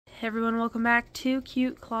Hey everyone, welcome back to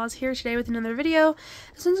Cute Claws here today with another video.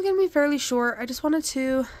 This one's going to be fairly short. I just wanted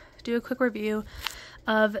to do a quick review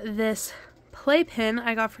of this playpen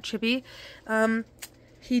I got for Chippy.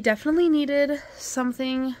 He definitely needed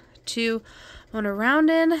something to run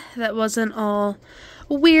around in that wasn't all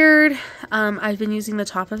weird. I've been using the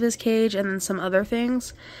top of his cage and then some other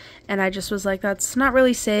things, and I just was like, that's not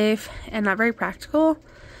really safe and not very practical.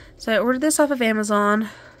 So I ordered this off of Amazon.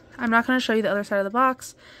 I'm not going to show you the other side of the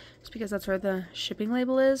box just because that's where the shipping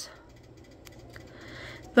label is.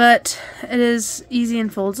 But it is easy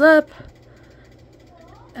and folds up.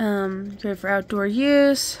 Good for outdoor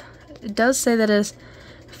use. It does say that it is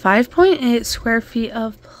 5.8 square feet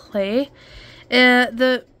of play.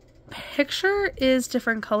 The picture is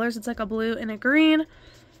different colors. It's like a blue and a green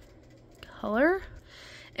color.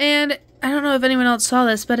 And I don't know if anyone else saw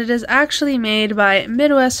this, but it is actually made by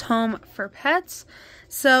Midwest Home for Pets.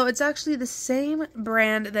 So it's actually the same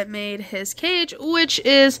brand that made his cage, which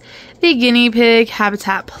is the Guinea Pig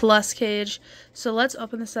Habitat Plus cage. So let's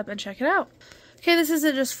open this up and check it out. Okay, this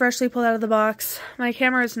isn't just freshly pulled out of the box. My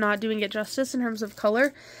camera is not doing it justice in terms of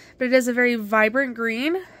color, but it is a very vibrant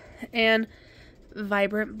green and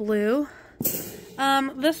vibrant blue.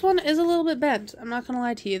 This one is a little bit bent. I'm not gonna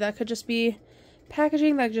lie to you. That could just be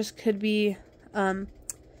packaging. That just could be how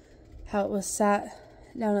it was sat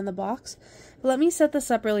down in the box. But let me set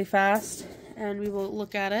this up really fast and we will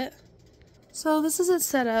look at it. So this is it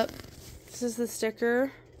set up. This is the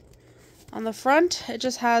sticker on the front. It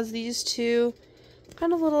just has these two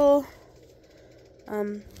kind of little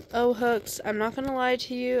O-hooks. I'm not gonna lie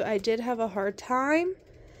to you, I did have a hard time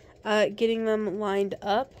getting them lined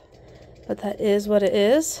up, but that is what it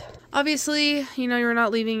is. Obviously, you know, you're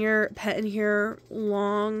not leaving your pet in here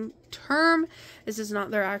long term. This is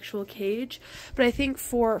not their actual cage, but I think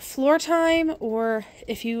for floor time, or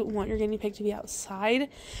if you want your guinea pig to be outside,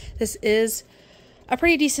 this is a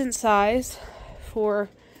pretty decent size for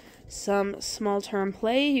some small term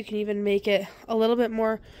play. You can even make it a little bit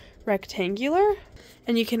more rectangular,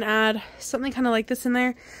 and you can add something kind of like this in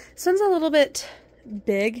there. This one's a little bit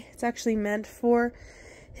big. It's actually meant for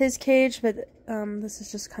his cage, but this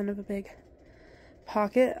is just kind of a big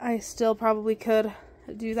pocket. I still probably could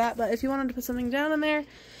do that, but if you wanted to put something down in there,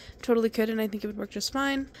 totally could, and I think it would work just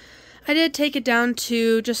fine. I did take it down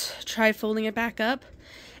to just try folding it back up,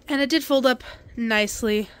 and it did fold up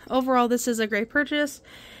nicely. Overall, this is a great purchase,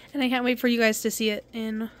 and I can't wait for you guys to see it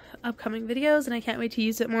in upcoming videos, and I can't wait to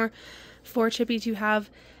use it more for Chippy to have,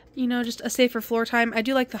 you know, just a safer floor time. I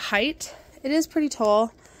do like the height. It is pretty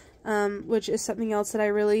tall, which is something else that I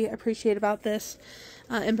really appreciate about this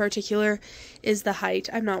in particular, is the height.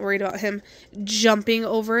 I'm not worried about him jumping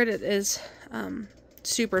over it. It is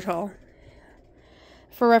super tall.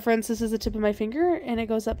 For reference, this is the tip of my finger, and it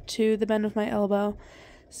goes up to the bend of my elbow.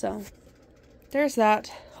 So there's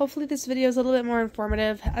that. Hopefully this video is a little bit more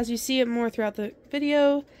informative. As you see it more throughout the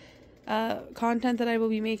video content that I will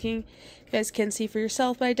be making, you guys can see for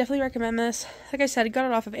yourself, but I definitely recommend this. Like I said, I got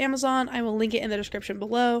it off of Amazon. I will link it in the description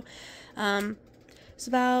below. It's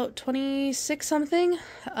about $26 something.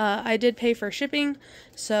 I did pay for shipping,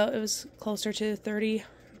 so it was closer to $30,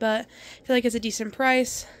 but I feel like it's a decent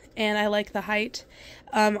price, and I like the height.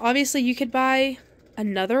 Obviously you could buy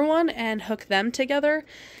another one and hook them together,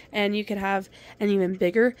 and you could have an even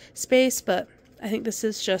bigger space, but I think this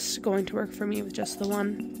is just going to work for me with just the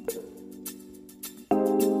one.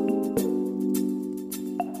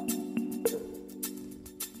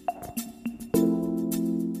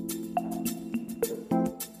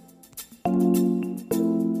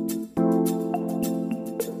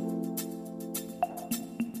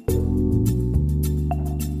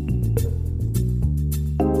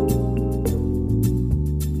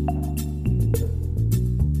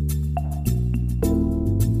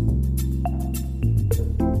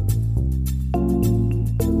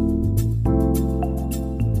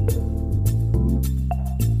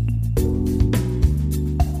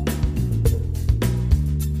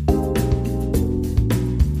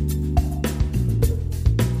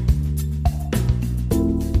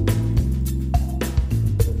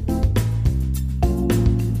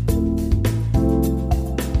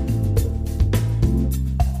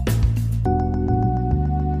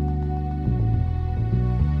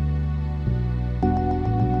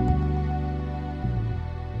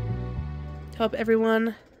 Hope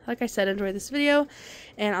everyone, like I said, enjoyed this video,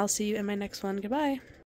 and I'll see you in my next one. Goodbye.